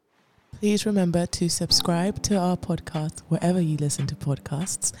Please remember to subscribe to our podcast wherever you listen to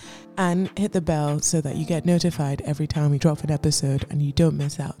podcasts and hit the bell so that you get notified every time we drop an episode and you don't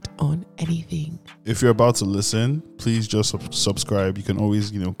miss out on anything. If you're about to listen, please just subscribe. You can always,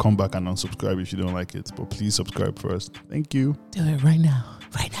 come back and unsubscribe if you don't like it, but please subscribe first. Thank you. Do it right now.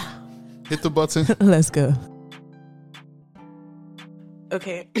 Right now. Hit the button. Let's go.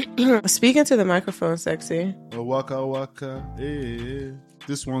 Okay. Speaking to the microphone, sexy. Waka waka. Hey.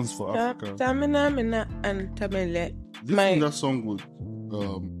 This one's for Africa. That song would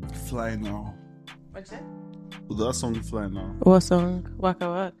fly now. What's that? Would that song fly now? What song? Waka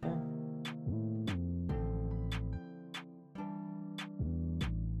waka.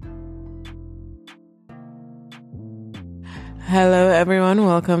 Hello, everyone.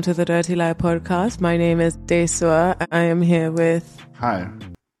 Welcome to the Dirty Lie podcast. My name is Desua. I am here with... Hi.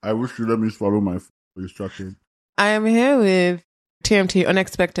 I wish you let me follow my instructions. I am here with TMT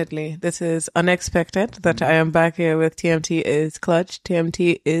unexpectedly. This is unexpected that I am back here with TMT is clutch.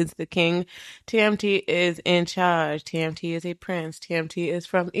 TMT is the king. TMT is in charge. TMT is a prince. TMT is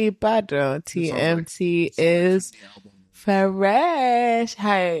from Ibadan. TMT is fresh.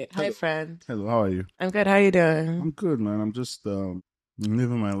 Hi, friend. Hello, how are you? I'm good. How are you doing? I'm good, man. I'm just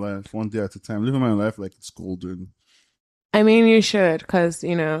living my life one day at a time. Living my life like it's golden. I mean, you should, because,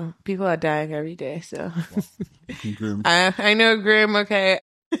 people are dying every day, so. Grim. I know, grim, okay.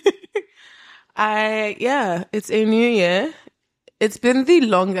 It's a new year. It's been the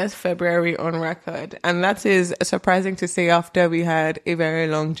longest February on record, and that is surprising to say after we had a very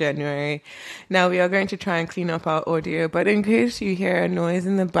long January. Now, we are going to try and clean up our audio, but in case you hear a noise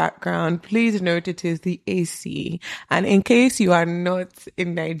in the background, please note it is the AC. And in case you are not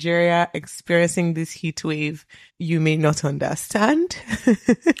in Nigeria experiencing this heat wave, you may not understand.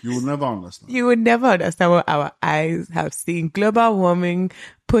 You will never understand. You would never understand what our eyes have seen. Global warming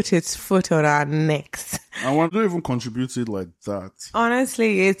put its foot on our necks. I want to even contribute it like that.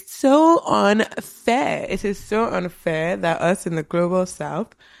 Honestly, it's so unfair. It is so unfair that us in the global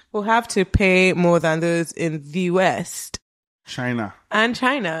south will have to pay more than those in the West. China.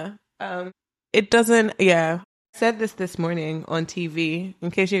 It doesn't, I said this morning on TV.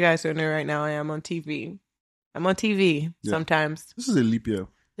 In case you guys don't know right now, I am on TV. I'm on TV sometimes. This is a leap year.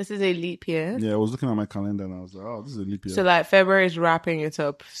 This is a leap year. Yeah, I was looking at my calendar and I was like, oh, this is a leap year. So February is wrapping it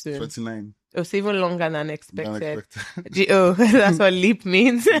up soon. 29. Oh, it's even longer than expected. That's what leap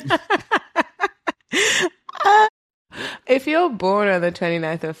means. If you're born on the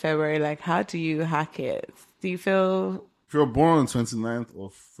 29th of February, how do you hack it? Do you feel... If you're born on the 29th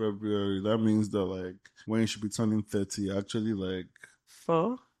of February, that means that when you should be turning 30, actually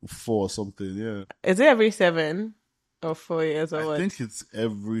 4 or something, yeah. Is it every 7 or 4 years or what? I think it's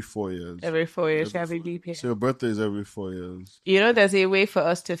every 4 years. Every 4 years, every leap year. So your birthday is every 4 years. There's a way for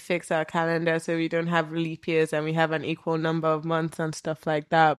us to fix our calendar so we don't have leap years and we have an equal number of months and stuff like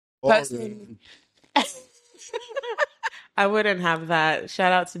that. Personally, I wouldn't have that.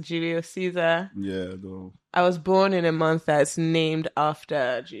 Shout out to Julius Caesar. Yeah, no. I was born in a month that's named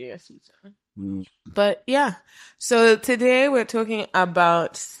after Julius Caesar. Mm. But yeah, so today we're talking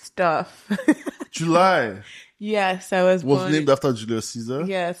about stuff. July. Yes, I was born. Named after Julius Caesar?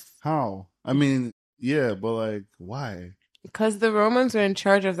 Yes. How? I mean, yeah, but why? Because the Romans were in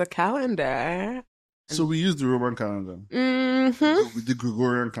charge of the calendar. So we use the Roman calendar. Mm-hmm. With the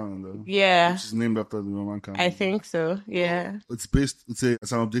Gregorian calendar. Yeah. Which is named after the Roman calendar. I think so, yeah. It's an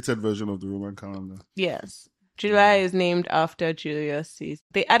updated version of the Roman calendar. Yes. July is named after Julius Caesar.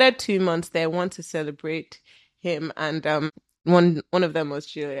 They added 2 months there, one to celebrate him, and one of them was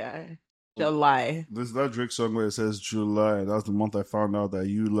July. There's that Drake song where it says July. That's the month I found out that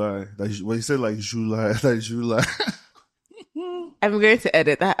you lie. When he said July, July. I'm going to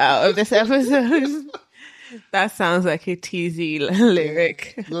edit that out of this episode. That sounds like a teasy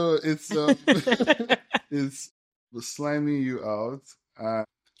lyric. No, it's it's sliming you out.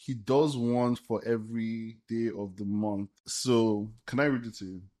 He does one for every day of the month. So can I read it to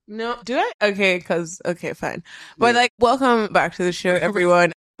you? No, do I? Okay, fine. But welcome back to the show,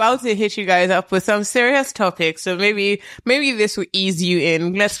 everyone. About to hit you guys up with some serious topics, so maybe this will ease you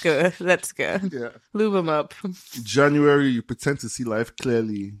in. Let's go. Yeah. Lube them up. January, you pretend to see life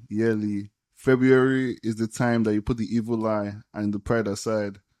clearly, yearly. February is the time that you put the evil eye and the pride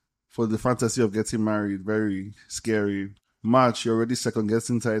aside for the fantasy of getting married. Very scary. March, you're already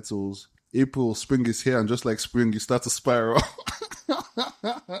second-guessing titles. April, spring is here, and just like spring, you start to spiral.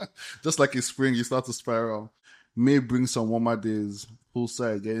 Just like in spring, you start to spiral. May brings some warmer days.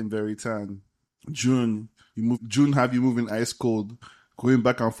 Poolside, getting very tan. June have you moving ice cold, going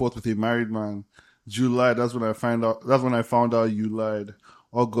back and forth with a married man. July, that's when I found out you lied.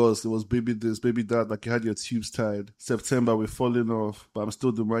 August, it was baby this, baby that, like you had your tubes tied. September, we're falling off, but I'm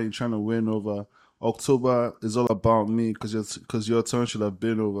still the man you're trying to win over. October is all about me because your turn should have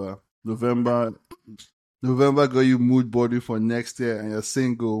been over. November got you mood body for next year and you're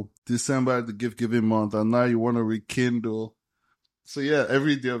single. December, the gift giving month, and now you want to rekindle. So yeah,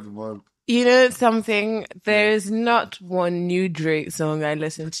 every day of the month. You know something? There's not one new Drake song I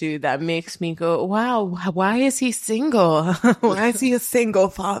listen to that makes me go, wow, why is he single? Why is he a single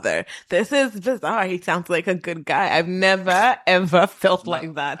father? This is bizarre. He sounds like a good guy. I've never, ever felt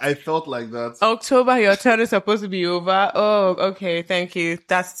like that. I felt like that. October, your turn is supposed to be over. Oh, okay. Thank you.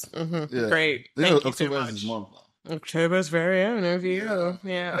 That's great. Thank you so October much. is his month. October's very own of you.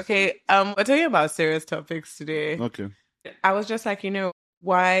 Yeah. Okay. We're talking about serious topics today. Okay. I was just like,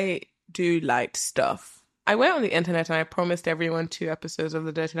 why do light stuff? I went on the internet and I promised everyone 2 episodes of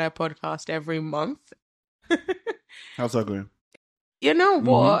the Dirty Light podcast every month. How's that going? You know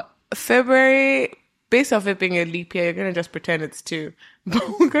what? February, based off it being a leap year, you're going to just pretend it's 2. But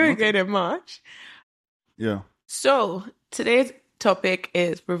we're going to get in March. Yeah. So, today's topic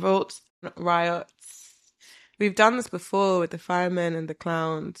is revolts, riots. We've done this before with the firemen and the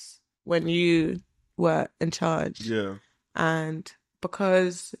clowns when you were in charge. Yeah. And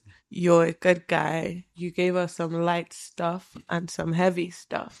because you're a good guy, you gave us some light stuff and some heavy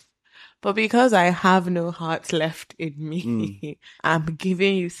stuff. But because I have no heart left in me, I'm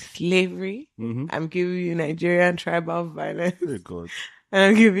giving you slavery. I'm giving you Nigerian tribal violence. Hey God. And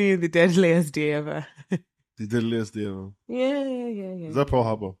I'm giving you the deadliest day ever. The deadliest day ever. Yeah. Is that Pearl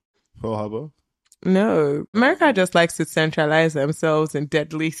Harbor? Pearl Harbor? No, America just likes to centralize themselves in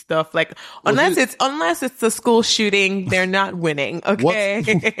deadly stuff. Like unless it's a school shooting, they're not winning.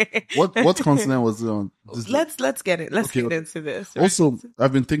 Okay. What continent was it on? Let's get it. Let's get into this. Right? Also,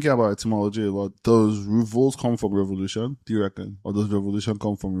 I've been thinking about etymology a lot. Does revolts come from revolution? Do you reckon, or does revolution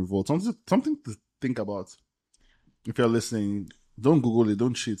come from revolt? Something to think about. If you're listening, don't Google it.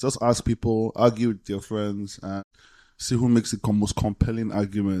 Don't cheat. Just ask people, argue with your friends, and see who makes the most compelling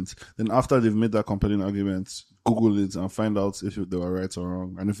argument. Then after they've made that compelling argument, Google it and find out if they were right or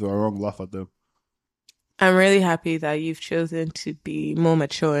wrong. And if they were wrong, laugh at them. I'm really happy that you've chosen to be more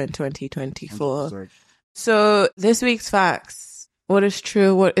mature in 2024. 100%. So this week's facts. What is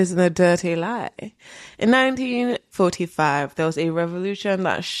true? What is a dirty lie? In 1945, there was a revolution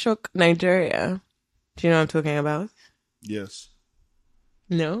that shook Nigeria. Do you know what I'm talking about? Yes.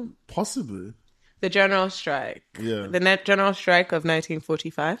 No? Possibly. The general strike. Yeah. The general strike of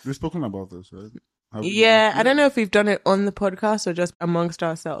 1945. We've spoken about this, right? I don't know if we've done it on the podcast or just amongst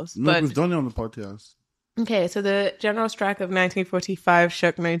ourselves. No, we've done it on the podcast. Okay, so the general strike of 1945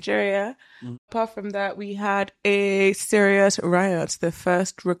 shook Nigeria. Apart from that, we had a serious riot, the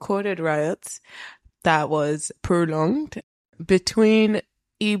first recorded riots that was prolonged between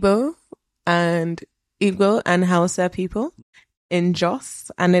Igbo and Hausa people in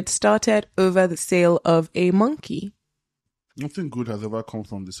Jos, and it started over the sale of a monkey. Nothing good has ever come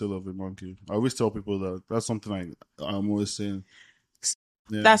from the sale of a monkey. I always tell people that. That's something I'm always saying.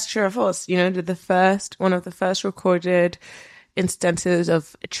 Yeah. That's true of us. One of the first recorded instances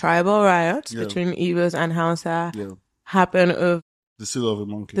of tribal riots between Igbos and Hausa happened of the sale of a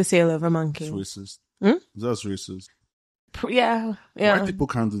monkey. The sale of a monkey. It's racist. That's racist. Yeah. White people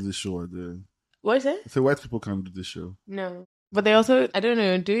can't do this show. What is it? I say white people can't do this show. No. But they also, I don't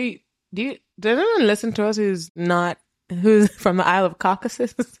know, does anyone listen to us who's from the Isle of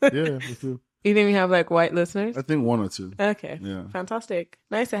Caucasus? Yeah, I do. You think we have white listeners? I think 1 or 2. Okay. Yeah. Fantastic.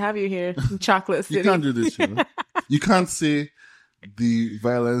 Nice to have you here in Chocolate City. You can't do this show. You can't say the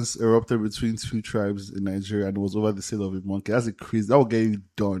violence erupted between 2 tribes in Nigeria and it was over the sale of a monkey. That's crazy. That will get you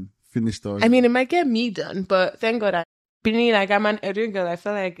done. Finished on. I mean, it might get me done, but thank God I'm an Edo girl. I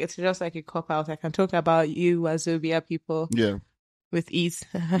feel like it's just like a cop-out. I can talk about you, Wazobia people. Yeah. With ease.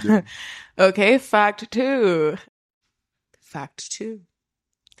 Yeah. Okay, fact 2.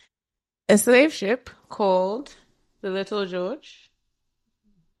 A slave ship called the Little George.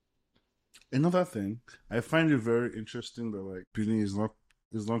 Another thing, I find it very interesting that Benin is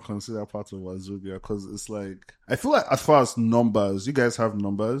not considered part of Wazobia because it's I feel like as far as numbers, you guys have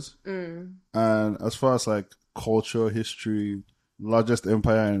numbers, and as far as culture, history, largest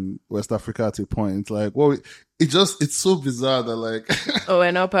empire in West Africa at a point, it's so bizarre that oh,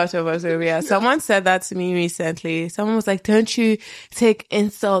 we're not part of Wazobia. Yeah. Someone said that to me recently. Someone was like, "Don't you take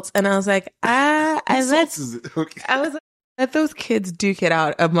insults?" And I was like, let those kids duke it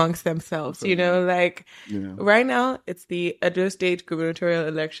out amongst themselves. Right now it's the Edo State gubernatorial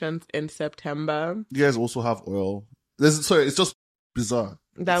elections in September. You guys also have oil. It's just bizarre.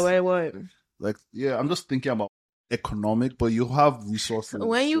 That way what? I'm just thinking about economic, but you have resources.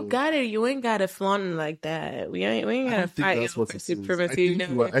 When you got it, you ain't got to flaunt like that. We ain't got to fight That's what over it is. supremacy.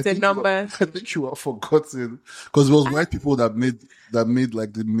 It's a number. I think you are forgotten because it was white people that made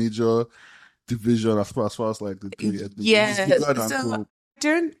like the major division as far as like the three ethnic. Yes. It's bigger than So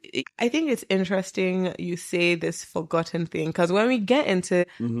I think it's interesting you say this forgotten thing, because when we get into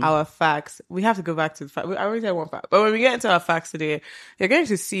our facts, we have to go back to the fact. I already said one fact, but when we get into our facts today, you're going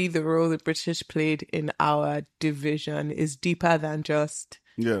to see the role the British played in our division is deeper than just.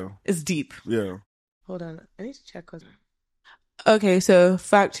 Yeah. It's deep. Yeah. Hold on. I need to check. Okay, so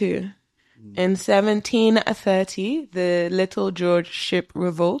fact 2. In 1730, the Little George ship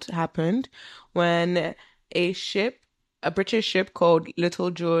revolt happened when a British ship called Little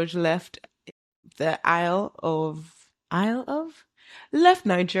George left left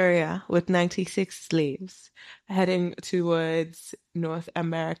Nigeria with 96 slaves heading towards North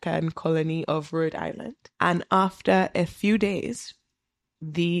American colony of Rhode Island. And after a few days,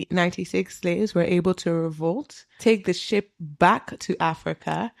 the 96 slaves were able to revolt, take the ship back to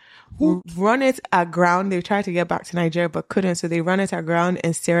Africa, run it aground. They tried to get back to Nigeria but couldn't, so they ran it aground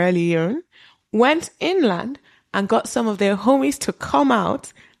in Sierra Leone, went inland and got some of their homies to come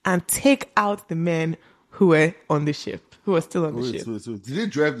out and take out the men who were on the ship, who were still on the ship. Did they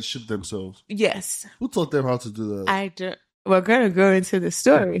drive the ship themselves? Yes. Who taught them how to do that? We're going to go into the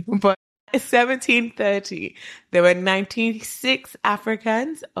story, but in 1730, there were 96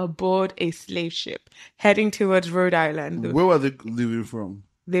 Africans aboard a slave ship heading towards Rhode Island. Where were they leaving from?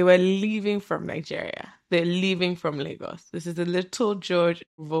 They were leaving from Nigeria. They're leaving from Lagos. This is the Little George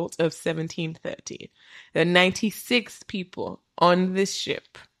Revolt of 1730. There are 96 people on this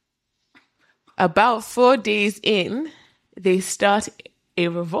ship. About 4 days in, they start a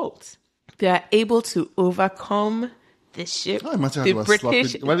revolt. They are able to overcome the ship. Imagine they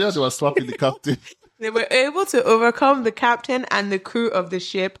were slapping the captain. They were able to overcome the captain and the crew of the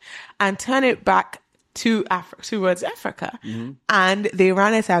ship and turn it back towards Africa. Mm-hmm. And they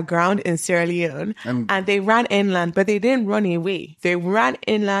ran it aground in Sierra Leone. And they ran inland, but they didn't run away. They ran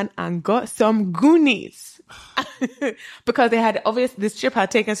inland and got some goonies. Because this ship had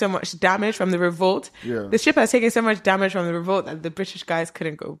taken so much damage from the revolt. Yeah. The ship had taken so much damage from the revolt that the British guys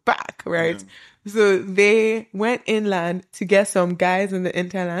couldn't go back, right? Yeah. So they went inland to get some guys in the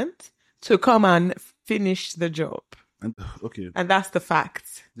interland to come and finish the job. And that's the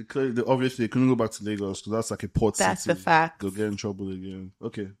fact. Obviously, they couldn't go back to Lagos because that's like a port city. That's the fact. They'll get in trouble again.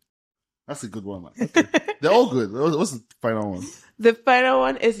 Okay. That's a good one. Okay. They're all good. What's the final one? The final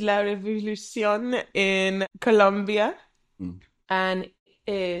one is La Revolución in Colombia. And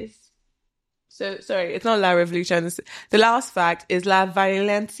it's not La Revolución. The last fact is La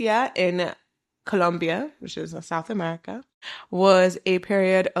Violencia in Colombia, which is South America, was a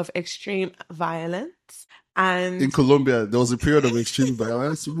period of extreme violence. And in Colombia, there was a period of extreme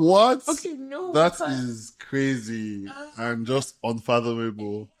violence. What? Okay, no. That is crazy and just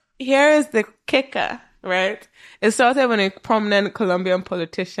unfathomable. Here is the kicker, right? It started when a prominent Colombian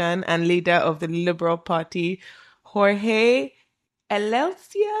politician and leader of the Liberal Party, Jorge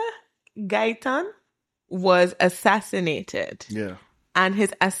Eleusia Gaitan, was assassinated. Yeah. And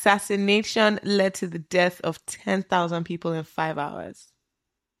his assassination led to the death of 10,000 people in 5 hours.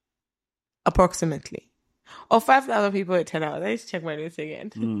 Approximately. Or 5,000 people in 10 hours. Let's check my notes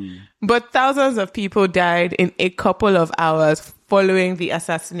again. But thousands of people died in a couple of hours following the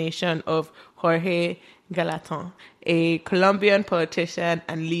assassination of Jorge Galatón, a Colombian politician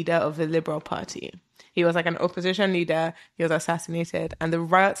and leader of the Liberal Party. He was like an opposition leader. He was assassinated. And the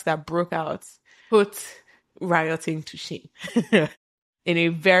riots that broke out put rioting to shame. In a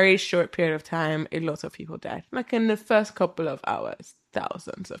very short period of time, a lot of people died. Like in the first couple of hours,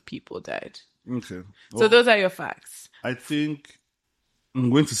 thousands of people died. Okay. So those are your facts. I think I'm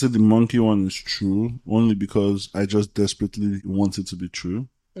going to say the monkey one is true, only because I just desperately want it to be true.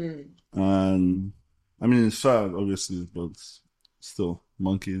 And I mean, it's sad, obviously, but still,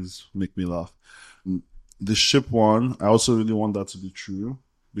 monkeys make me laugh. The ship one, I also really want that to be true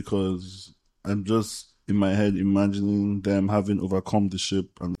because I'm just in my head imagining them having overcome the ship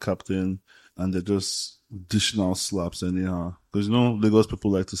and the captain, and they're just dishing out slaps anyhow. Because Lagos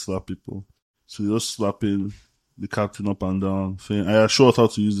people like to slap people. So they're just slapping the captain up and down, saying, I show us how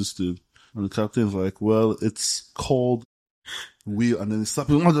to use this thing. And the captain's like, well, it's called wheel. And then he's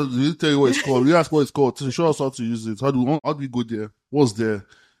slapping, did he tell you what it's called? We ask what it's called. So show us how to use it. How do we go there? What's there?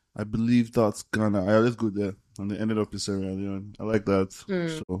 I believe that's Ghana. Let's go there. And they ended up in Sierra Leone. I like that.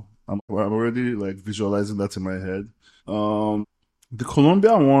 So I'm already like visualizing that in my head. The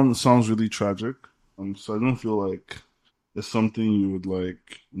Colombia one sounds really tragic. So I don't feel like There's something you would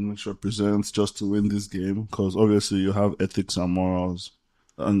like misrepresent just to win this game? Because obviously you have ethics and morals,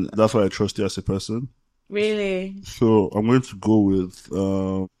 and that's why I trust you as a person. Really? So I'm going to go with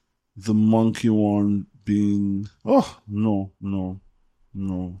the monkey one being. Oh no, no,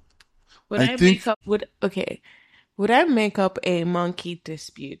 no. Would I I make think up would okay. Would I make up a monkey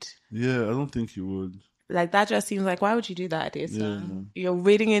dispute? yeah. I don't think you would. Like that just seems like why would you do that, Yeah, Issa? You're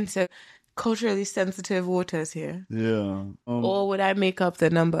wading into culturally sensitive waters here. yeah. Or would I make up the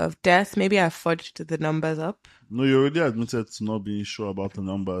number of deaths? Maybe I fudged the numbers up. No, you already admitted to not being sure about the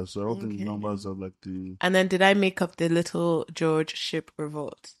numbers. So I don't think the Okay. numbers are like the. And then did I make up the Little George ship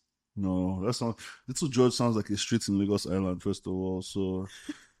revolt? No, that's not. Little George sounds like a street in Lagos Island, first of all. So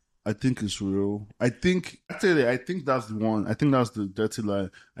I think it's real. I think actually, I think that's the one. I think that's the dirty lie.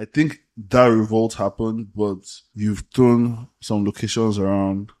 I think that revolt happened, but you've thrown some locations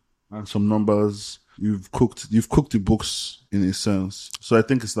around and some numbers. You've cooked the books in a sense. So I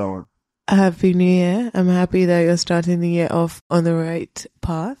think it's that one. Happy New Year. I'm happy that you're starting the year off on the right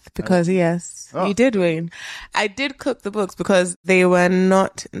path because, yes, you did win. I did cook the books because they were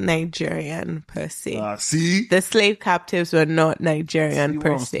not Nigerian per se. See? The slave captives were not Nigerian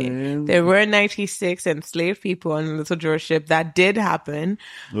per se. There were 96 enslaved people on the Little George ship. That did happen.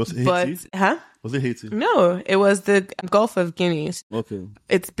 Was it But, Haiti? huh? Was it Haiti? No, it was the Gulf of Guinea. Okay.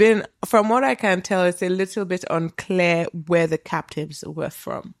 It's been, from what I can tell, it's a little bit unclear where the captives were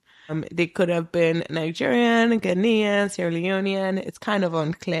from. They could have been Nigerian, Ghanaian, Sierra Leonean. It's kind of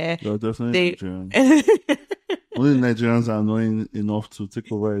unclear. They're definitely Nigerian. Only Nigerians are annoying enough to take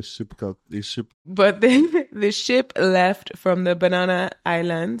over a ship. But then the ship left from the Banana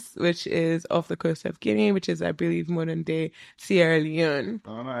Islands, which is off the coast of Guinea, which is, I believe, modern day Sierra Leone.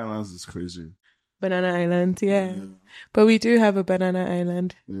 Banana Islands is crazy. Banana Island, yeah. But we do have a Banana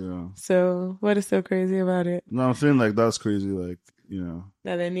Island. Yeah. So what is so crazy about it? No, I'm feeling like that's crazy. Like,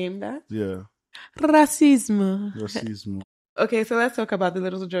 That they named that? Yeah. Racism. Okay, so let's talk about the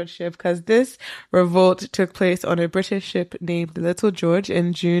Little George ship because this revolt took place on a British ship named the Little George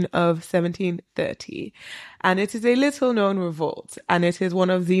in June of 1730. And it is a little known revolt, and it is one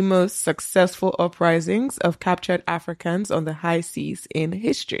of the most successful uprisings of captured Africans on the high seas in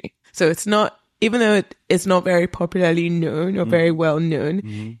history. So it's not, even though it's not very popularly known or very well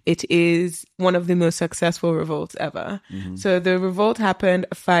known, it is one of the most successful revolts ever. So the revolt happened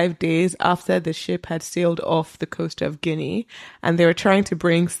 5 days after the ship had sailed off the coast of Guinea, and they were trying to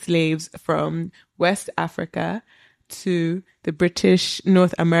bring slaves from West Africa to the British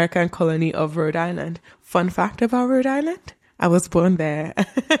North American colony of Rhode Island. Fun fact about Rhode Island, I was born there.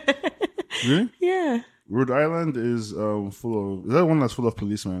 Really? Yeah. Rhode Island is full of. Is that one that's full of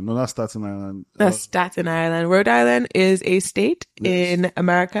policemen? No, that's Staten Island. That's Staten Island. Rhode Island is a state in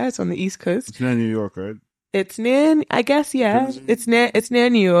America. It's on the East Coast. It's near New York, right? It's near, I guess, yeah. It's near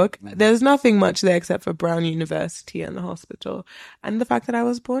New York. There's nothing much there except for Brown University and the hospital, and the fact that I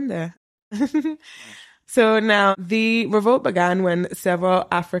was born there. So now the revolt began when several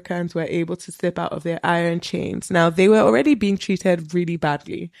Africans were able to slip out of their iron chains. Now they were already being treated really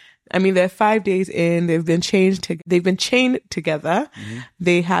badly. I mean, they're 5 days in. They've been chained together.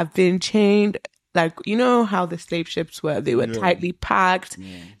 They have been chained, like, you know how the slave ships were. They were tightly packed.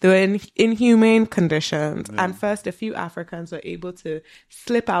 They were in inhumane conditions. And first, a few Africans were able to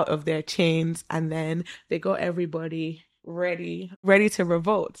slip out of their chains, and then they got everybody ready to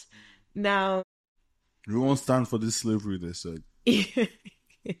revolt. Now, we won't stand for this slavery, they said.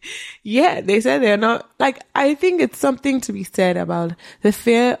 Yeah, they said they're not, like, I think it's something to be said about the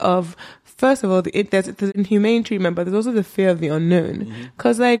fear of, first of all, there's inhumane treatment, but there's also the fear of the unknown.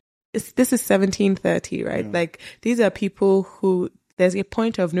 Because, like, this is 1730, right? Yeah. Like, these are people who, there's a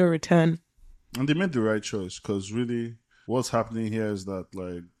point of no return. And they made the right choice, because really, what's happening here is that,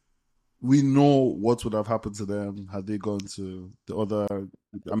 like, we know what would have happened to them had they gone to the other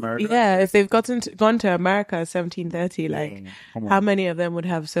America. Yeah, if they've gone to America in 1730, like, how many of them would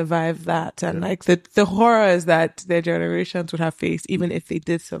have survived that? And like the horrors that their generations would have faced, even if they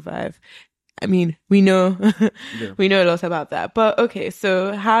did survive. I mean, we know, we know a lot about that. But okay,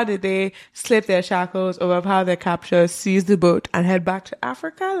 so how did they slip their shackles, overpower their captors, seize the boat, and head back to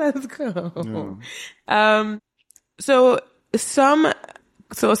Africa? Let's go. Yeah. So some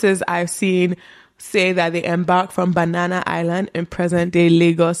sources I've seen say that they embarked from Banana Island in present-day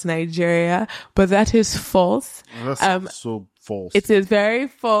Lagos, Nigeria, but that is false. That's so false. It is very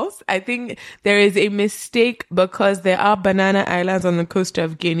false. I think there is a mistake because there are banana islands on the coast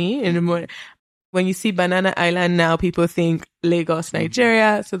of Guinea. And when you see Banana Island now, people think Lagos,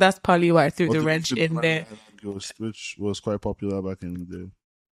 Nigeria. So that's probably why I threw the wrench in there. Which was quite popular back in the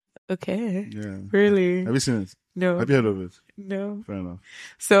day. Okay. Yeah. Really? Have you seen it? No. Have you heard of it? No. Fair enough.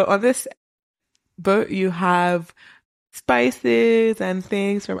 So on this boat, you have spices and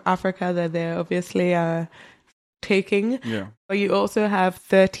things from Africa that they're obviously taking. Yeah. But you also have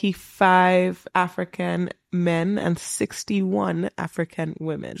 35 African men and 61 African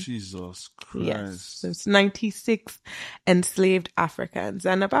women. Jesus Christ. Yes. So it's 96 enslaved Africans.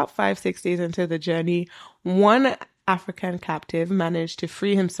 And about 5-6 days into the journey, one African captive managed to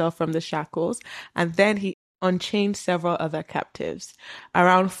free himself from the shackles, and then he unchained several other captives.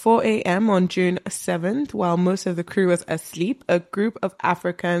 Around 4 a.m. on June 7th, while most of the crew was asleep, a group of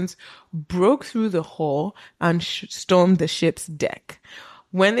Africans broke through the hull and stormed the ship's deck.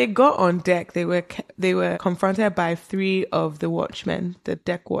 When they got on deck, they were confronted by 3 of the watchmen, the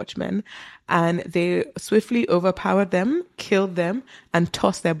deck watchmen, and they swiftly overpowered them, killed them, and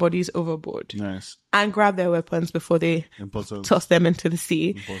tossed their bodies overboard. Nice. And grabbed their weapons before they tossed them into the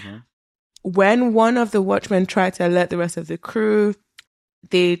sea. Important. When one of the watchmen tried to alert the rest of the crew,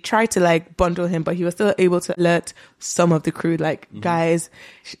 they tried to bundle him, but he was still able to alert some of the crew, guys,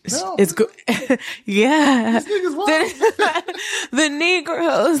 it's good. Yeah. The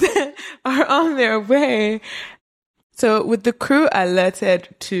Negroes are on their way. So with the crew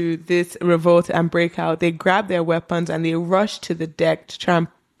alerted to this revolt and breakout, they grabbed their weapons and they rushed to the deck to try and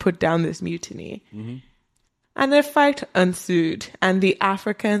put down this mutiny. Mm-hmm. And a fight ensued, and the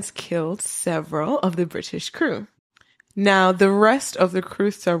Africans killed several of the British crew. Now, the rest of the crew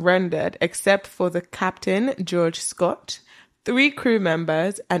surrendered, except for the captain, George Scott, 3 crew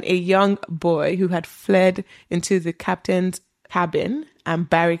members, and a young boy who had fled into the captain's cabin and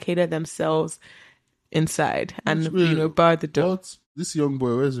barricaded themselves inside and, barred the door. What? This young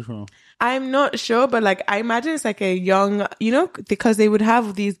boy, where is he from? I'm not sure, but I imagine it's a young, because they would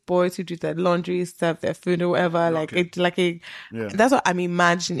have these boys who do their laundry, serve their food or whatever. Okay. That's what I'm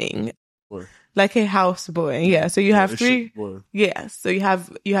imagining. Boy. Like a house boy. Yeah. So you have 3. Boy. Yeah. So you have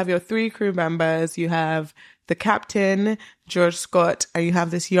your 3 crew members. You have the captain, George Scott, and you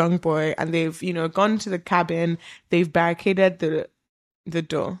have this young boy, and they've, gone to the cabin. They've barricaded the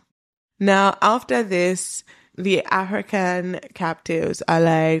door. Now, after this, the African captives are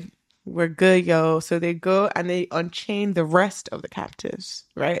like, we're good, yo. So they go and they unchain the rest of the captives,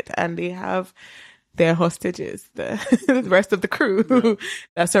 right? And they have their hostages, the rest of the crew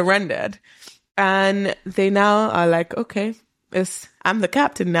that surrendered. And they now are like, okay, I'm the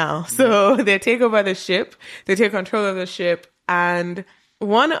captain now. So they take over the ship. They take control of the ship. And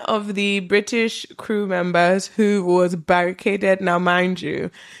one of the British crew members who was barricaded, now mind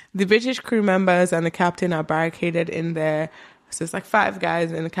you, the British crew members and the captain are barricaded in there. So it's 5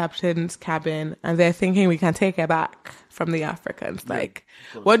 guys in the captain's cabin, and they're thinking we can take it back from the Africans.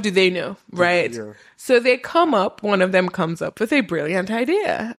 What do they know, right? Yeah. So they one of them comes up with a brilliant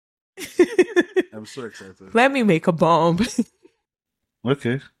idea. I'm so excited. Let me make a bomb.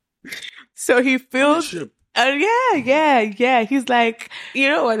 Okay. So he feels... yeah. He's like, you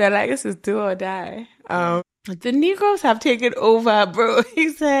know what? They're like, this is do or die. The Negroes have taken over, bro. He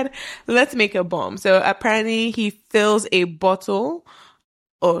said, let's make a bomb. So apparently he fills a bottle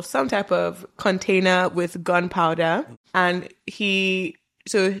or some type of container with gunpowder. And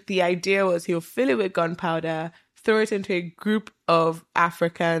so the idea was he'll fill it with gunpowder, throw it into a group of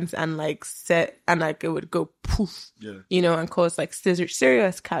Africans and it would go poof, and cause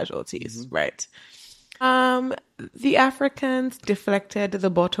serious casualties, right? The Africans deflected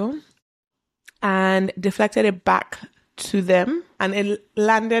the bottle and deflected it back to them, and it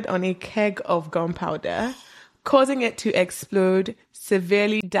landed on a keg of gunpowder, causing it to explode,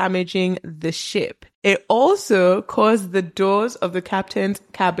 severely damaging the ship. It also caused the doors of the captain's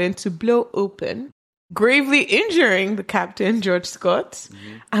cabin to blow open, gravely injuring the captain, George Scott,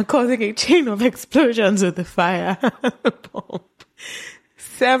 and causing a chain of explosions with the fire bomb.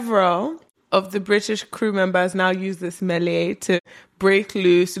 Several of the British crew members now use this melee to break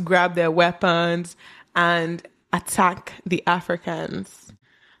loose, grab their weapons, and attack the Africans.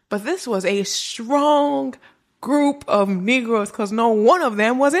 But this was a strong group of Negroes because not one of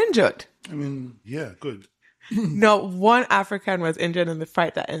them was injured. I mean, yeah, good. Not one African was injured in the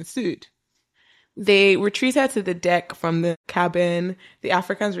fight that ensued. They retreated to the deck from the cabin. The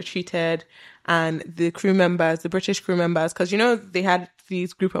Africans retreated, and the crew members, the British crew members, because, they had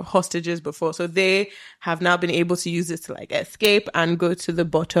these group of hostages before, so they have now been able to use this to escape and go to the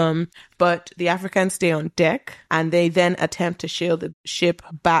bottom. But the Africans stay on deck, and they then attempt to sail the ship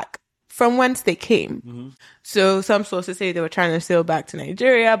back from whence they came. So some sources say they were trying to sail back to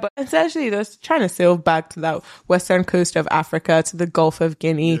Nigeria, but essentially they're trying to sail back to the western coast of Africa, to the Gulf of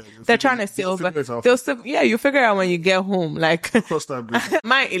Guinea. They're trying to sail back. You figure it out when you get home. Like, cross that bridge.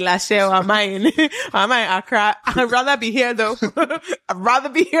 am I in Lashe or am I in Accra? I'd rather be here though.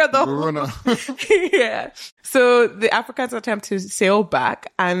 Yeah. So the Africans attempt to sail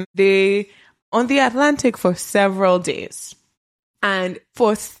back, and they on the Atlantic for several days. And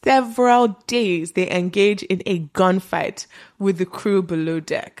for several days, they engage in a gunfight with the crew below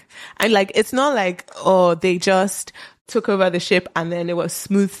deck. And like, it's not like, oh, they just took over the ship and then it was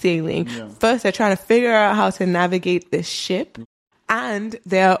smooth sailing. Yeah. First, they're trying to figure out how to navigate the ship. And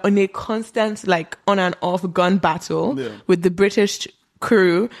they're on a constant, like, on and off gun battle with the British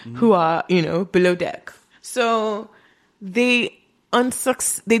crew who are, below deck. So they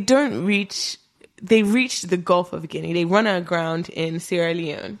reached the Gulf of Guinea. They run aground in Sierra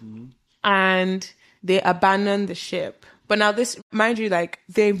Leone and they abandon the ship. But now this, mind you, like,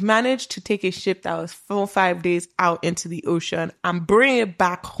 they've managed to take a ship that was 4 or 5 days out into the ocean and bring it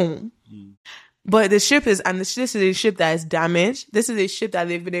back home. But this is a ship that is damaged. This is a ship that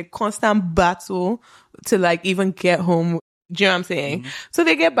they've been in a constant battle to, like, even get home. Do you know what I'm saying? So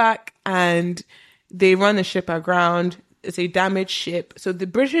they get back and they run the ship aground. It's a damaged ship. So the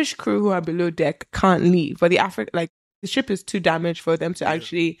British crew who are below deck can't leave. But the ship is too damaged for them to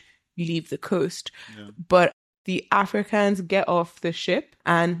actually leave the coast. Yeah. But the Africans get off the ship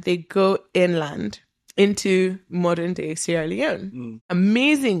and they go inland into modern day Sierra Leone.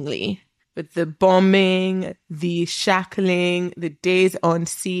 Amazingly, with the bombing, the shackling, the days on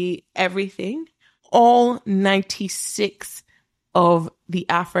sea, everything, all 96 of the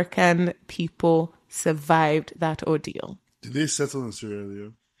African people survived that ordeal. Did they settle in Sierra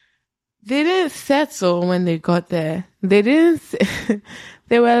Leone? They didn't settle when they got there. They didn't.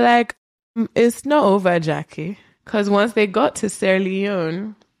 They were like, it's not over, Jackie. Because once they got to Sierra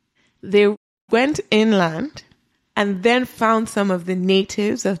Leone, they went inland and then found some of the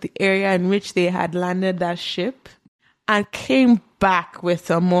natives of the area in which they had landed that ship and came back with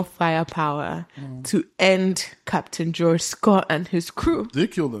some more firepower to end Captain George Scott and his crew. They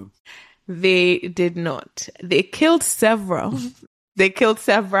killed them. They did not. They killed several. But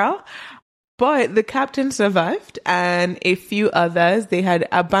the captain survived and a few others. They had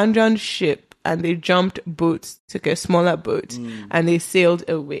abandoned ship and they jumped boats, took a smaller boat and they sailed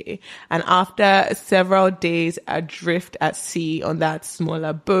away. And after several days adrift at sea on that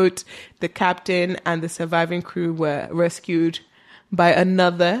smaller boat, the captain and the surviving crew were rescued by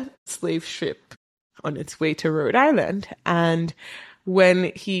another slave ship on its way to Rhode Island. And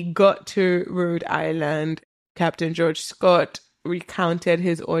when he got to Rhode Island, Captain George Scott recounted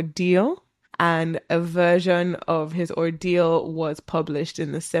his ordeal, and a version of his ordeal was published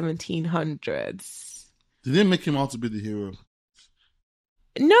in the 1700s. Did they make him out to be the hero?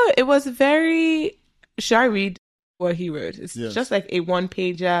 No, it was very... Should I read what he wrote? It's just like a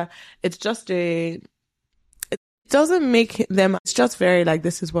one-pager. It's just it doesn't make them... It's just very like,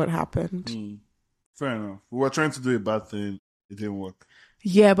 this is what happened. Fair enough. We were trying to do a bad thing. It didn't work.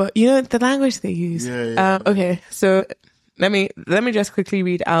 Yeah, but the language they use. Okay, so let me just quickly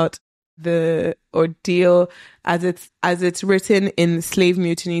read out the ordeal as it's written in Slave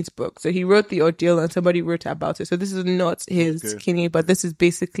Mutiny's book. So he wrote the ordeal and somebody wrote about it. So this is not his kidney, but this is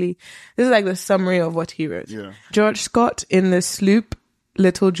like the summary of what he wrote. Yeah. George Scott in the sloop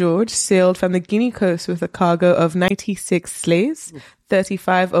Little George sailed from the Guinea coast with a cargo of 96 slaves,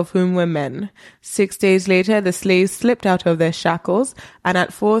 35 of whom were men. 6 days later, the slaves slipped out of their shackles and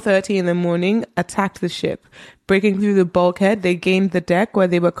at 4:30 in the morning attacked the ship. Breaking through the bulkhead, they gained the deck where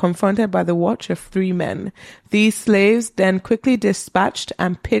they were confronted by the watch of 3 men. These slaves then quickly dispatched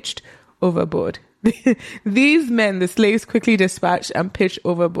and pitched overboard. These men, the slaves, quickly dispatched and pitched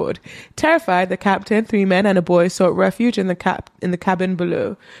overboard. Terrified, the captain, 3 men, and a boy sought refuge in the cabin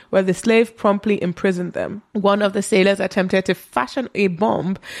below, where the slave promptly imprisoned them. One of the sailors attempted to fashion a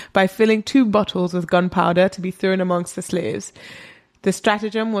bomb by filling 2 bottles with gunpowder to be thrown amongst the slaves. The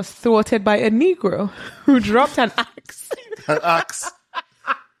stratagem was thwarted by a Negro who dropped an axe. An axe.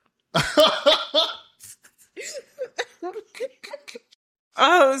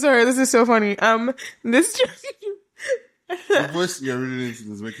 Oh, sorry, this is so funny. This the voice you're reading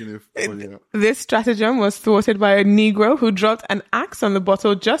into is making it funny. This stratagem was thwarted by a Negro who dropped an axe on the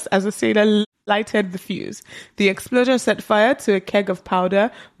bottle just as a sailor lighted the fuse. The explosion set fire to a keg of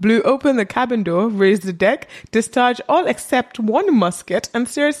powder, blew open the cabin door, raised the deck, discharged all except 1 musket, and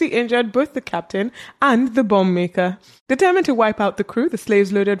seriously injured both the captain and the bomb maker. Determined to wipe out the crew, the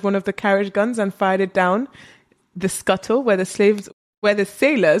slaves loaded one of the carriage guns and fired it down the scuttle where the slaves where the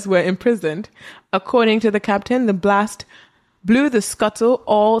sailors were imprisoned. According to the captain, the blast blew the scuttle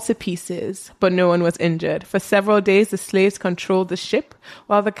all to pieces, but no one was injured. For several days, the slaves controlled the ship,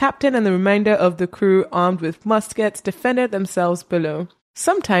 while the captain and the remainder of the crew, armed with muskets, defended themselves below.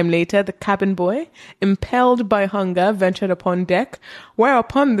 Sometime later, the cabin boy, impelled by hunger, ventured upon deck,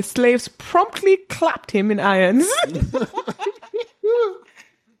 whereupon the slaves promptly clapped him in irons.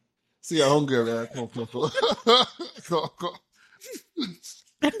 See, I'm hungry, man. Come.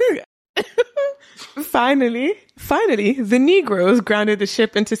 Finally, the Negroes grounded the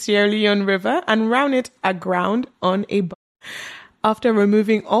ship into Sierra Leone River and ran it aground on a boat. After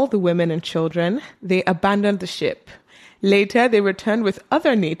removing all the women and children, they abandoned the ship. Later, they returned with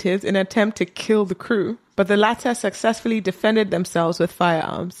other natives in an attempt to kill the crew, but the latter successfully defended themselves with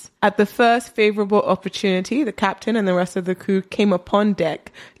firearms. At the first favorable opportunity, the captain and the rest of the crew came upon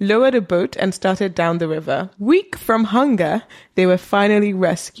deck, lowered a boat, and started down the river. Weak from hunger, they were finally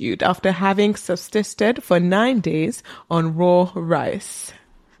rescued after having subsisted for 9 days on raw rice.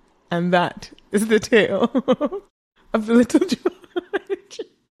 And that is the tale of the little George.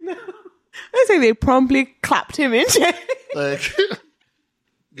 No. I say they promptly clapped him in jail. Like,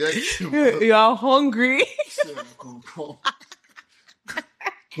 you are hungry. Come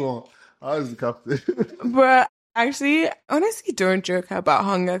on. How is the captain? But actually, honestly, don't joke about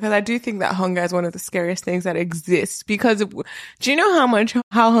hunger, because I do think that hunger is one of the scariest things that exists. Because do you know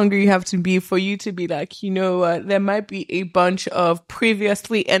how hungry you have to be for you to be like, you know what, there might be a bunch of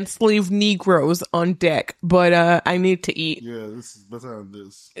previously enslaved Negroes on deck, but I need to eat. Yeah, this is better than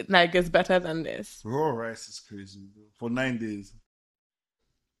this. Like, it's better than this. Raw rice is crazy, bro. For 9 days.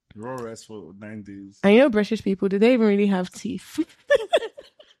 Raw rice for 9 days. And you know, British people, do they even really have teeth?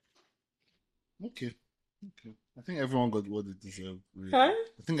 Okay. I think everyone got what they deserved. Really. Huh?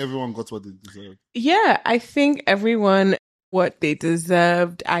 I think everyone got what they deserved. Yeah, I think everyone what they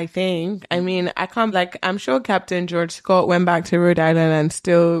deserved, I think. I mean, I'm sure Captain George Scott went back to Rhode Island and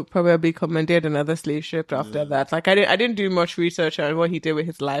still probably commandeered another slave ship after that. Like, I didn't do much research on what he did with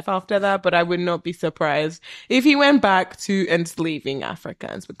his life after that, but I would not be surprised if he went back to enslaving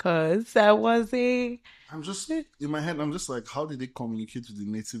Africans, because there was in my head, I'm just like, how did they communicate with the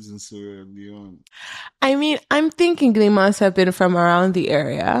natives in Sierra Leone? I mean, I'm thinking they must have been from around the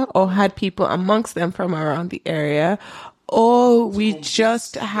area, or had people amongst them from around the area, or we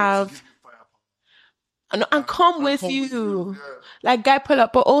just have... And come with you. Like, guy, pull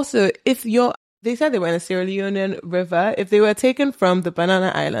up. But also, they said they were in the Sierra Leonean River. If they were taken from the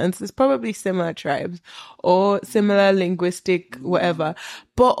Banana Islands, it's probably similar tribes or similar linguistic whatever.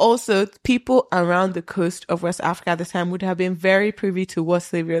 But also, people around the coast of West Africa at the time would have been very privy to what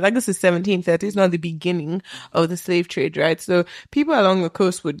slavery is. Like, this is 1730s, not the beginning of the slave trade, right? So people along the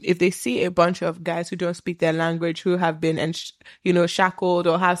coast would, if they see a bunch of guys who don't speak their language, who have been, shackled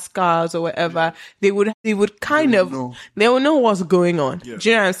or have scars or whatever, they would they will know what's going on. Yeah. Do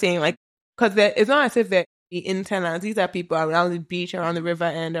you know what I'm saying? Like, because it's not as if they're the interlands. These are people around the beach, around the river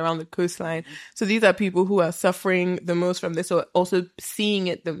end, around the coastline. So these are people who are suffering the most from this, or also seeing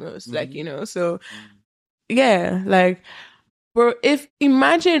it the most. Like, so yeah, like, bro,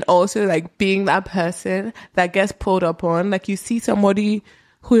 imagine also like being that person that gets pulled up on, like, you see somebody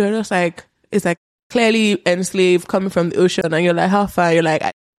who you're just like, is like clearly enslaved coming from the ocean, and you're like, how far? You're like,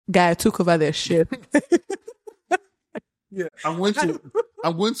 guy, I took over their ship. Yeah, I'm going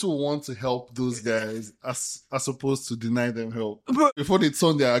to want to help those guys as opposed to deny them help before they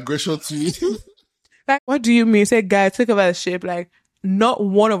turn their aggression to you. Like, what do you mean? Say, guy, I took over the ship. Like, not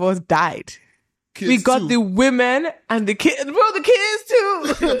one of us died. Kids we got too. the women and the kids. Bro, the kids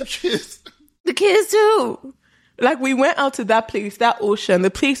too. Yeah, the kids. The kids too. Like, we went out to that place, that ocean, the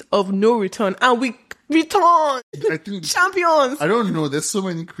place of no return, and we returned. I think champions. I don't know. There's so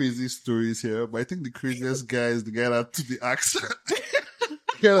many crazy stories here, but I think the craziest guy is the guy that took the axe. The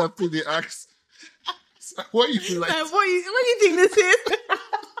guy that took the axe. What do you feel like? What do you think this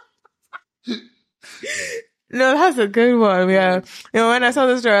is? No, that's a good one. Yeah. When I saw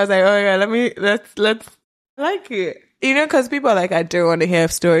the story, I was like, oh yeah, let's I like it. Because people are like, I don't want to hear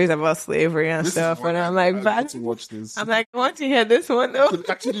stories about slavery and stuff. And I'm like, I want to watch this. I'm like, I want to hear this one though. Could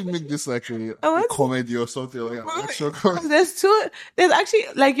actually make this like a comedy or something, like an action comedy. There's actually,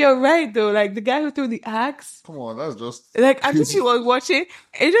 like, you're right though. Like, the guy who threw the axe. Come on, that's just like, I think he was watching.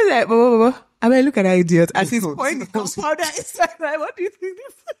 It's just like, blah, blah, blah. I mean, look at that idiot as he's pouring the gunpowder inside. Like, what do you think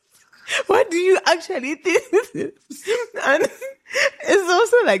this is? What do you actually think this is? And it's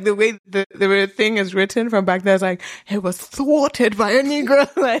also like the way the thing is written from back there. It's like, it was thwarted by a Negro.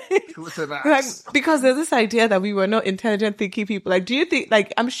 like, because there's this idea that we were not intelligent thinking people. Like, do you think,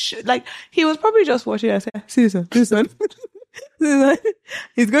 like, I'm sure, like, he was probably just watching and saying, see this one.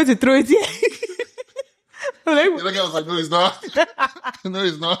 He's going to throw it here. I'm like, The other guy was like, no, he's not. No,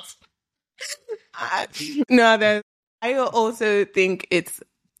 he's not. no, I also think it's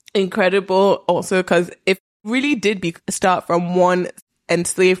incredible also because it really did start from one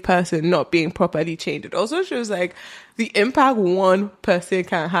enslaved person not being properly chained. It also shows like the impact one person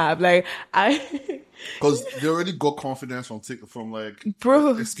can have. Like Because they already got confidence from like bro,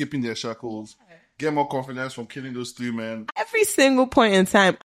 escaping their shackles. Get more confidence from killing those 3 men. every single point in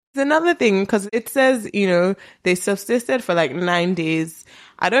time. It's another thing because it says, they subsisted for like 9 days.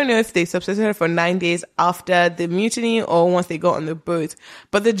 I don't know if they subsisted for 9 days after the mutiny or once they got on the boat.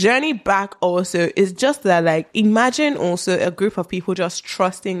 But the journey back also is just that, like, imagine also a group of people just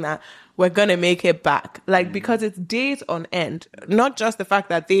trusting that we're going to make it back. Like, because it's days on end. Not just the fact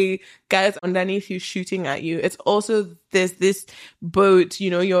that they guys underneath you shooting at you. It's also there's this boat,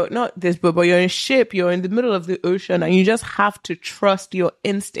 you're not this boat, but you're in a ship, you're in the middle of the ocean and you just have to trust your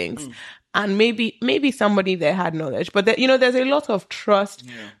instincts. And maybe somebody there had knowledge, but there's a lot of trust,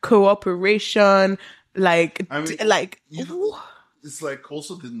 cooperation, like, it's like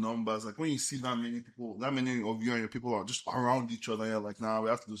also the numbers. Like when you see that many people, that many of you and your people are just around each other, you're like, nah, we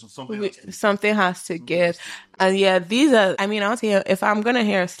have to do something. Something has to give. And yeah, these are, I'll tell you, if I'm going to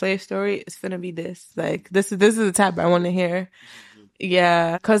hear a slave story, it's going to be this. Like, this is the type I want to hear.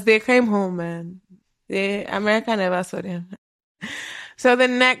 Yeah. Cause they came home, man. America never saw them. So the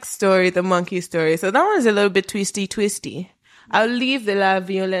next story, the monkey story. So that one's a little bit twisty. I'll leave the La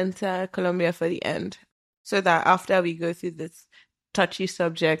Violencia Colombia for the end so that after we go through this touchy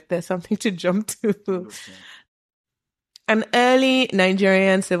subject, there's something to jump to. An early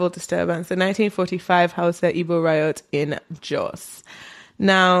Nigerian civil disturbance, the 1945 Hausa Igbo riot in Jos.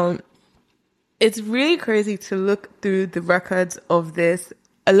 Now, it's really crazy to look through the records of this.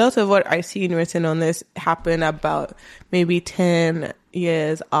 A lot of what I've seen written on this happened about maybe 10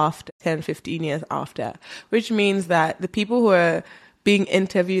 years after, 10, 15 years after, which means that the people who are being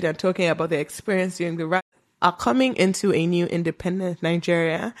interviewed and talking about their experience during the riot are coming into a new independent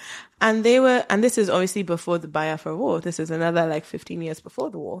Nigeria. And this is obviously before the Biafra War. This is another like 15 years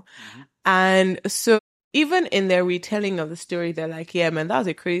before the war. Mm-hmm. And so even in their retelling of the story, they're like, yeah, man, that was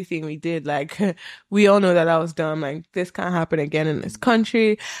a crazy thing we did. Like, we all know that was dumb. Like, this can't happen again in this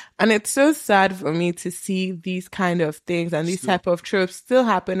country. And it's so sad for me to see these kind of things and these type of tropes still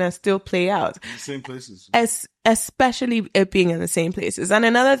happen and still play out. In the same places. Especially it being in the same places. And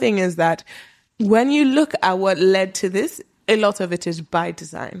another thing is that when you look at what led to this, a lot of it is by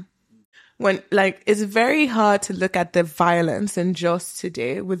design. It's very hard to look at the violence in Jos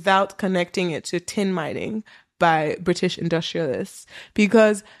today without connecting it to tin mining by British industrialists.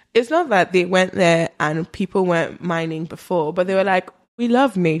 Because it's not that they went there and people weren't mining before, but they were like, we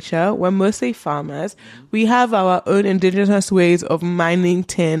love nature. We're mostly farmers. We have our own indigenous ways of mining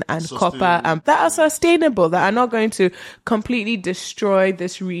tin and copper and that are sustainable, that are not going to completely destroy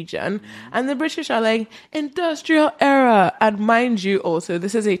this region. And the British are like, industrial era. And mind you also,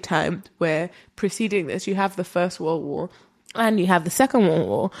 this is a time where preceding this, you have the First World War and you have the Second World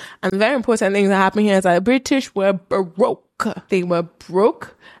War. And the very important things that happen here is that the British were broke. They were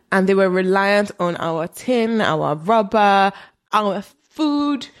broke and they were reliant on our tin, our rubber, our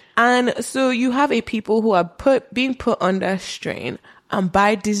food. And so you have a people who are being put under strain and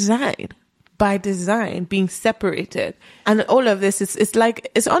by design being separated. And all of this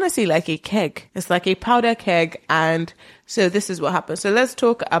it's honestly like a keg. It's like a powder keg. And so this is what happened. So let's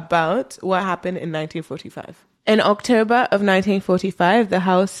talk about what happened in 1945. In October of 1945, the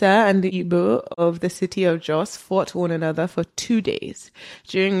Hausa and the Igbo of the city of Jos fought one another for 2 days,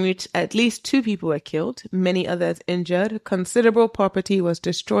 during which at least 2 people were killed, many others injured, considerable property was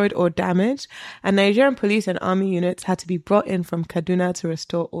destroyed or damaged, and Nigerian police and army units had to be brought in from Kaduna to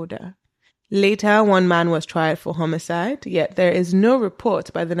restore order. Later, one man was tried for homicide, yet there is no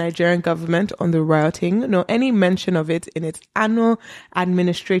report by the Nigerian government on the rioting, nor any mention of it in its annual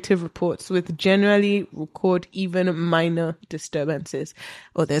administrative reports, which generally record even minor disturbances.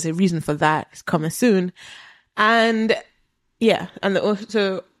 Oh, there's a reason for that. It's coming soon. And yeah, and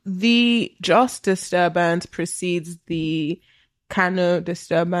also the Jos disturbance precedes the Kano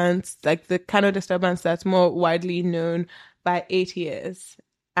disturbance, like the Kano disturbance that's more widely known, by 8 years.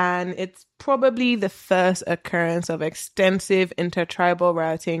 And it's probably the first occurrence of extensive intertribal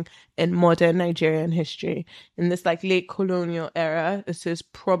rioting in modern Nigerian history. In this late colonial era, this is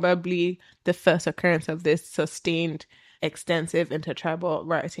probably the first occurrence of this sustained, extensive intertribal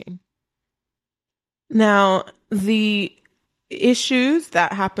rioting. Now, the issues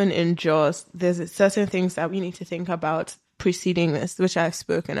that happen in Jos, there's certain things that we need to think about preceding this, which I've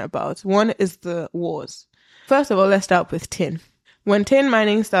spoken about. One is the wars. First of all, let's start with tin. When tin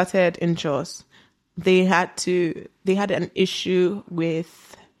mining started in Jos, they had an issue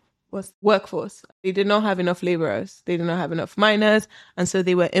with workforce. They did not have enough laborers. They did not have enough miners. And so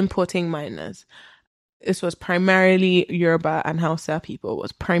they were importing miners. This was primarily Yoruba and Hausa people. It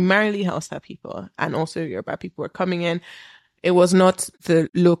was primarily Hausa people. And also Yoruba people were coming in. It was not the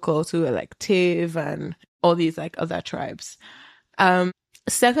locals who were like Tiv and all these like other tribes.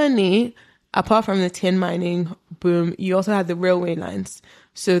 Secondly, apart from the tin mining boom, you also had the railway lines.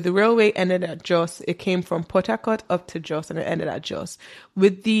 So the railway ended at Jos. It came from Port Harcourt up to Jos and it ended at Jos.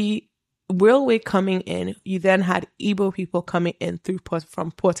 With the railway coming in, you then had Igbo people coming in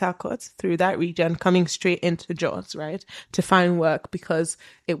from Port Harcourt, through that region, coming straight into Jos, right, to find work because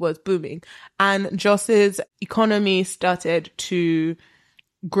it was booming. And Jos's economy started to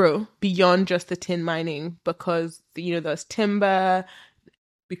grow beyond just the tin mining because, there's timber,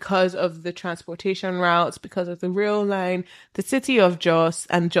 because of the transportation routes, because of the rail line. The city of Jos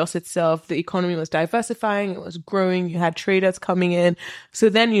and Jos itself, the economy was diversifying, it was growing, you had traders coming in. So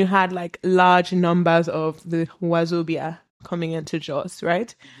then you had like large numbers of the Wazobia coming into Jos,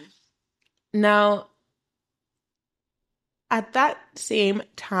 right? Mm-hmm. Now, at that same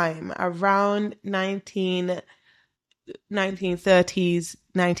time, around 1930s,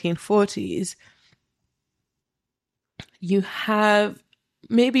 1940s, you have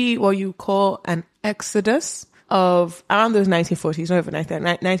maybe what you call an exodus of, around those 1940s, not even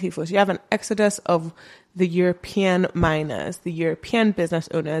 1940s, you have an exodus of the European miners, the European business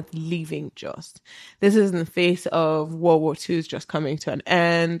owners leaving Jos. This is in the face of World War II just coming to an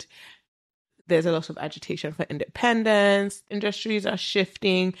end. There's a lot of agitation for independence. Industries are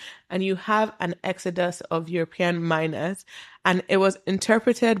shifting, and you have an exodus of European miners. And it was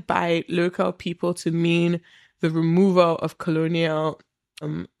interpreted by local people to mean the removal of colonial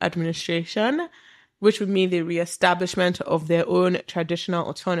administration, which would mean the reestablishment of their own traditional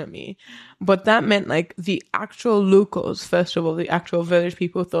autonomy. But that meant like the actual locals, first of all, the actual village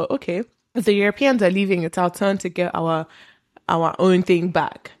people thought, okay, if the Europeans are leaving, it's our turn to get our own thing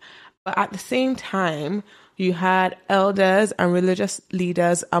back. But at the same time, you had elders and religious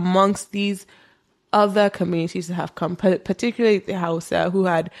leaders amongst these other communities that have come, particularly the Hausa, who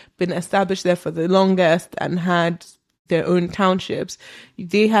had been established there for the longest and had their own townships.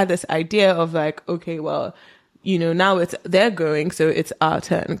 They had this idea of like, okay, well, now they're going, so it's our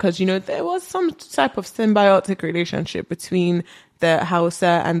turn. Because, there was some type of symbiotic relationship between the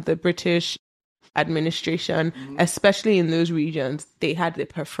Hausa and the British administration, especially in those regions. They had the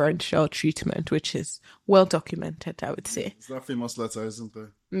preferential treatment, which is well documented, I would say. It's that famous letter, isn't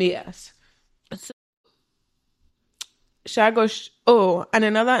there? Yes. And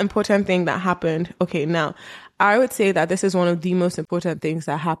another important thing that happened. Okay, now, I would say that this is one of the most important things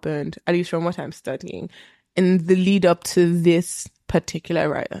that happened, at least from what I'm studying, in the lead up to this particular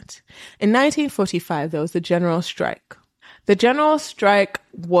riot. In 1945, there was the general strike. The general strike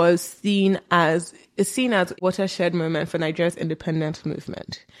was seen as watershed moment for Nigeria's independence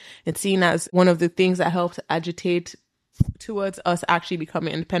movement. It's seen as one of the things that helped agitate towards us actually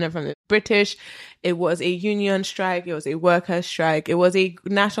becoming independent from the British. It was a union strike. It was a workers' strike. It was a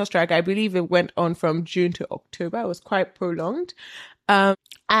national strike. I believe it went on from June to October. It was quite prolonged. And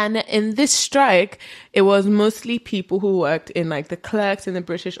in this strike, it was mostly people who worked in like the clerks in the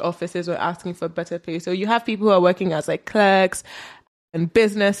British offices were asking for better pay. So you have people who are working as like clerks and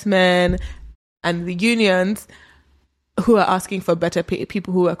businessmen, and the unions who are asking for better pay,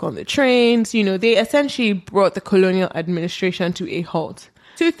 people who work on the trains. They essentially brought the colonial administration to a halt.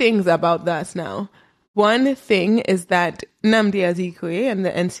 Two things about that now. One thing is that Nnamdi Azikiwe and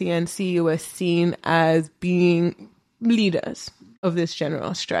the NCNC were seen as being leaders of this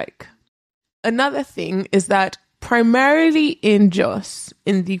general strike. Another thing is that primarily in Jos,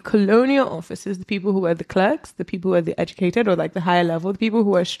 in the colonial offices, the people who were the clerks, the people who were the educated or like the higher level, the people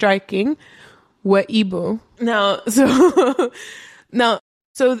who were striking were Igbo.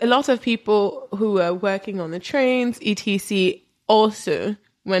 So a lot of people who were working on the trains, etc., also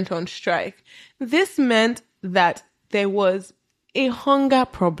went on strike. This meant that there was a hunger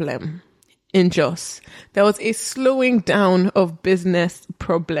problem in Jos. There was a slowing down of business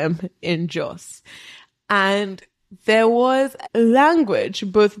problem in Jos. And there was language,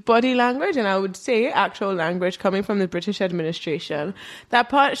 both body language and I would say actual language coming from the British administration that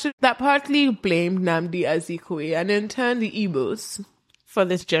partly blamed Nnamdi Azikiwe and in turn the Igbos for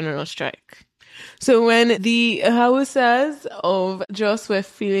this general strike. So when the Hausas of Jos were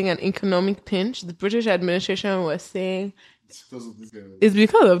feeling an economic pinch, the British administration was saying, it's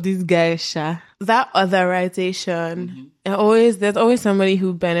because of these guys, Sha. That otherization, there's always somebody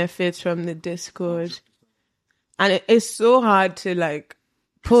who benefits from the discord. And it's so hard to like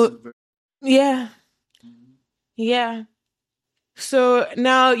put, yeah, yeah. So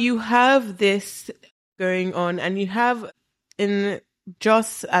now you have this going on, and you have in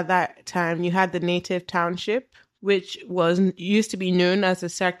just at that time, you had the native township, which was used to be known as the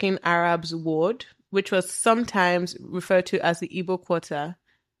Sarkin Arabs Ward, which was sometimes referred to as the Igbo Quarter.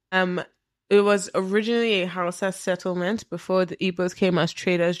 Um, it was originally a Hausa settlement before the Igbos came as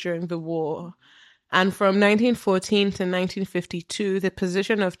traders during the war. And from 1914 to 1952, the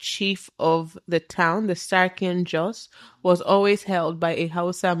position of chief of the town, the Sarkin Jos, was always held by a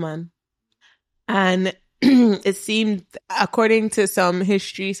Hausa man. And it seemed, according to some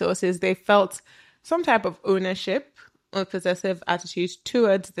history sources, they felt some type of ownership or possessive attitudes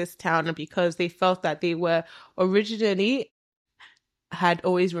towards this town because they felt that they were originally had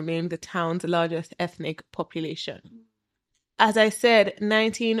always remained the town's largest ethnic population. As I said,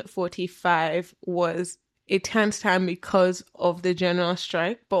 1945 was a tense time because of the general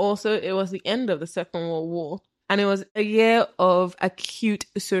strike, but also it was the end of the Second World War. And it was a year of acute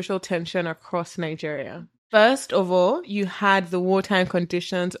social tension across Nigeria. First of all, you had the wartime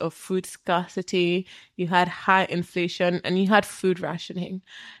conditions of food scarcity, you had high inflation, and you had food rationing.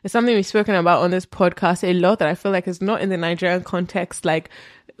 It's something we've spoken about on this podcast a lot that I feel like is not in the Nigerian context. Like,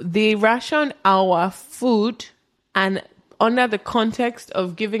 they ration our food and under the context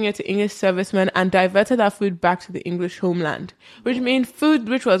of giving it to English servicemen and diverted that food back to the English homeland, which means food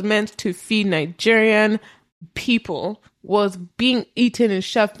which was meant to feed Nigerian people was being eaten in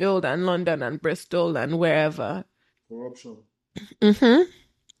Sheffield and London and Bristol and wherever. Corruption.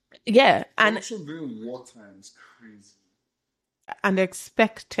 Yeah. And Corruption during wartime is crazy. And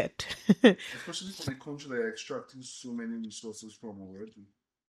expected. Especially for the country that are extracting so many resources from already.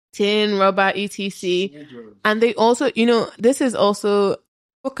 Tin, rubber, etc. And they also, this is also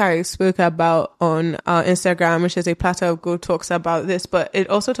book I spoke about on our Instagram, which is a platter of gold, talks about this, but it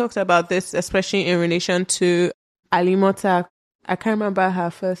also talks about this, especially in relation to Alimota. I can't remember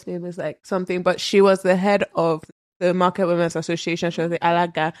her first name is like something, but she was the head of the Market Women's Association. She was the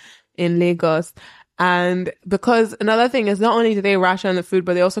Alaga in Lagos. And because another thing is not only did they ration the food,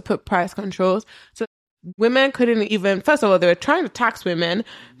 but they also put price controls. So women couldn't even, first of all, they were trying to tax women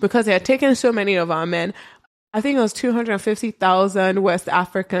because they had taken so many of our men. I think it was 250,000 West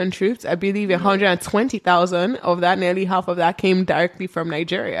African troops. I believe 120,000 of that, nearly half of that, came directly from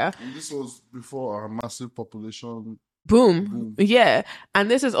Nigeria. And this was before our massive population. Boom. Yeah.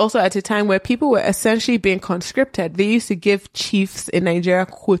 And this is also at a time where people were essentially being conscripted. They used to give chiefs in Nigeria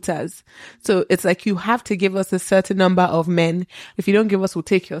quotas. So it's like, you have to give us a certain number of men. If you don't give us, we'll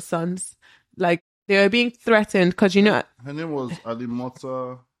take your sons. Like, they were being threatened because, Her name was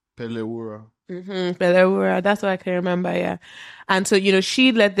Alimota Pelewura. Pelewura, that's what I can remember, yeah. And so,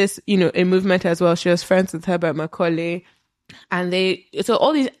 she led this, a movement as well. She was friends with Herbert Macaulay. And so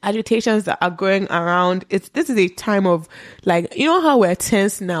all these agitations that are going around, this is a time of, like, how we're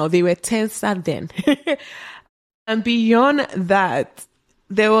tense now, they were tenser then. And beyond that,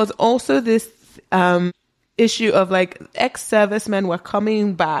 there was also this issue of, like, ex-servicemen were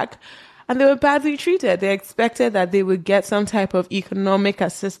coming back and they were badly treated. They expected that they would get some type of economic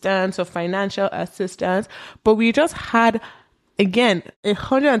assistance or financial assistance, but we just had, again,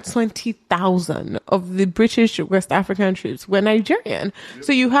 120,000 of the British West African troops were Nigerian. Yep.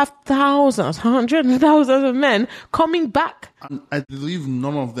 So you have thousands, hundreds of thousands of men coming back. And I believe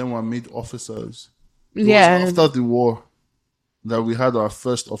none of them were made officers. Yeah. After the war that we had our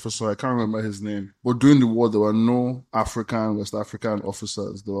first officer, I can't remember his name, but during the war, there were no West African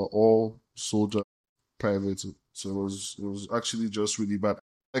officers. They were all soldier privates. So it was actually just really bad.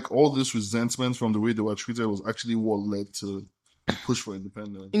 Like, all this resentment from the way they were treated was actually what led to push for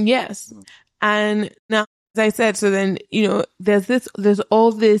independence. Yes. Yeah. And now, as I said, so then, there's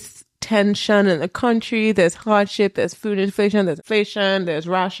all this tension in the country, there's hardship, there's food inflation, there's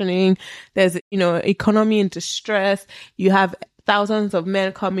rationing, there's, economy in distress, you have thousands of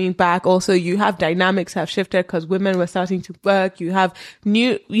men coming back. Also, you have dynamics have shifted because women were starting to work. You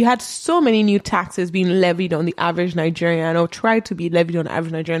had so many new taxes being levied on the average Nigerian, or tried to be levied on the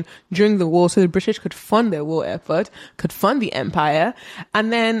average Nigerian during the war, so the British could fund their war effort, could fund the empire.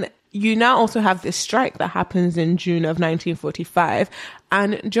 And then you now also have this strike that happens in June of 1945,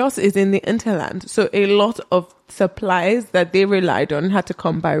 and Jos is in the hinterland. So a lot of supplies that they relied on had to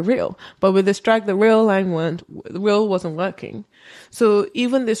come by rail. But with the strike, the rail wasn't working. So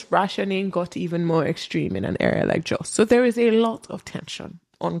even this rationing got even more extreme in an area like Jos. So there is a lot of tension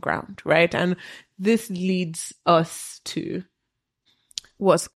on ground, right? And this leads us to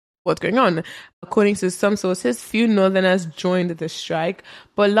what's what's going on. According to some sources, few Northerners joined the strike,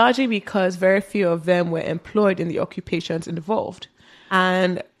 but largely because very few of them were employed in the occupations involved.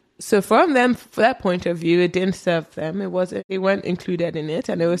 And so from that point of view, it didn't serve them. They weren't included in it.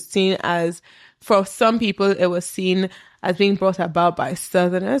 And it was seen as, for some people, it was seen as being brought about by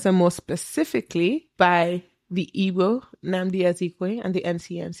Southerners, and more specifically by the Igbo, Nnamdi Azikiwe, and the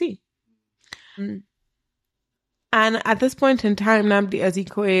NCNC. And at this point in time, Nnamdi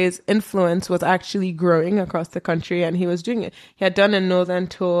Azikiwe's influence was actually growing across the country, and he was doing it. He had done a northern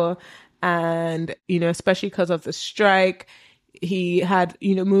tour, and, especially because of the strike, he had,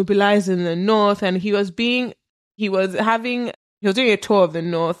 mobilized in the north, and he was doing a tour of the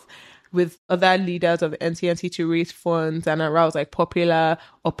north with other leaders of the NCNC to raise funds and arouse popular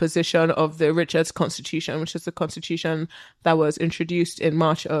opposition of the Richards Constitution, which is the constitution that was introduced in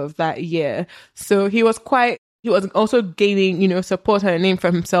March of that year. So he was also gaining, support and a name for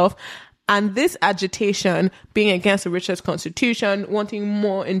himself. And this agitation being against the Richards Constitution, wanting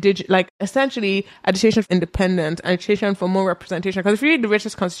more essentially agitation for independence, agitation for more representation. Because if you read the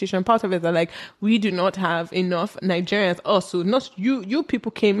Richards Constitution, part of it is we do not have enough Nigerians. Also, not you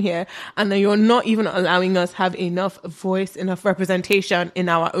people came here and then you're not even allowing us have enough voice, enough representation in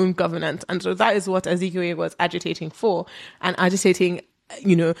our own governance. And so that is what Azikiwe was agitating for, and agitating,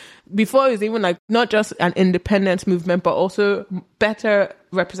 before it was even not just an independence movement, but also better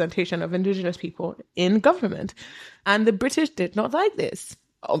representation of indigenous people in government. And the British did not like this,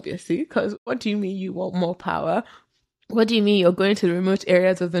 obviously, because what do you mean you want more power? What do you mean you're going to the remote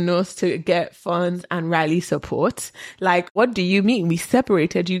areas of the north to get funds and rally support? What do you mean? We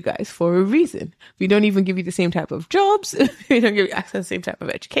separated you guys for a reason. We don't even give you the same type of jobs. We don't give you access to the same type of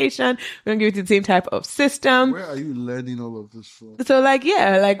education. We don't give you the same type of system. Where are you learning all of this from? So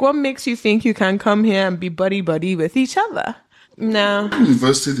what makes you think you can come here and be buddy-buddy with each other? No. What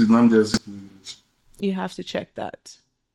university did Nnamdi Azikiwe? You have to check that.